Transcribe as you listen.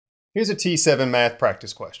Here's a T7 math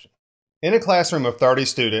practice question. In a classroom of 30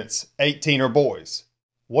 students, 18 are boys.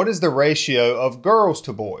 What is the ratio of girls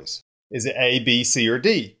to boys? Is it A, B, C, or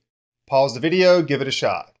D? Pause the video, give it a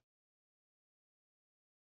shot.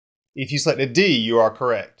 If you selected D, you are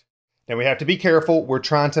correct. Now we have to be careful. We're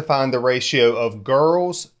trying to find the ratio of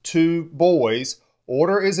girls to boys.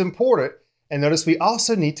 Order is important, and notice we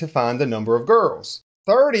also need to find the number of girls.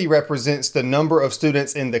 30 represents the number of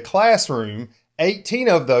students in the classroom. 18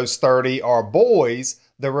 of those 30 are boys.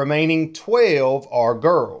 The remaining 12 are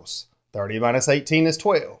girls. 30 minus 18 is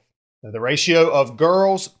 12. Now the ratio of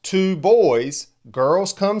girls to boys,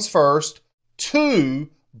 girls comes first, 2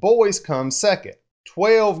 boys comes second.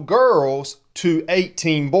 12 girls to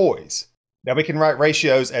 18 boys. Now we can write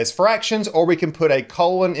ratios as fractions, or we can put a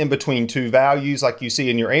colon in between two values like you see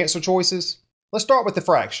in your answer choices. Let's start with the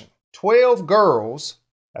fraction. 12 girls,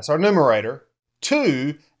 that's our numerator,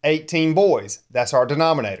 to 18 boys, that's our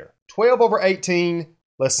denominator. 12 over 18,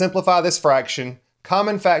 let's simplify this fraction.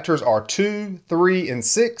 Common factors are 2, 3, and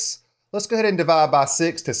 6. Let's go ahead and divide by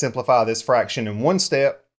 6 to simplify this fraction in one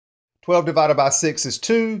step. 12 divided by 6 is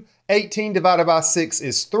 2. 18 divided by 6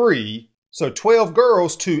 is 3. So 12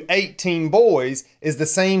 girls to 18 boys is the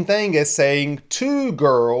same thing as saying 2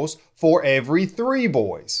 girls for every 3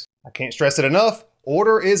 boys. I can't stress it enough.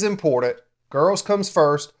 Order is important. Girls comes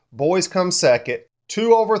first, boys come second.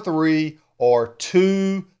 2 over 3 or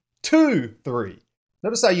 2 to 3.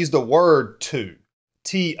 Notice I use the word to,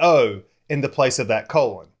 T-O, in the place of that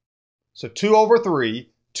colon. So 2 over 3,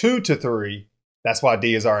 2 to 3, that's why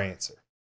D is our answer.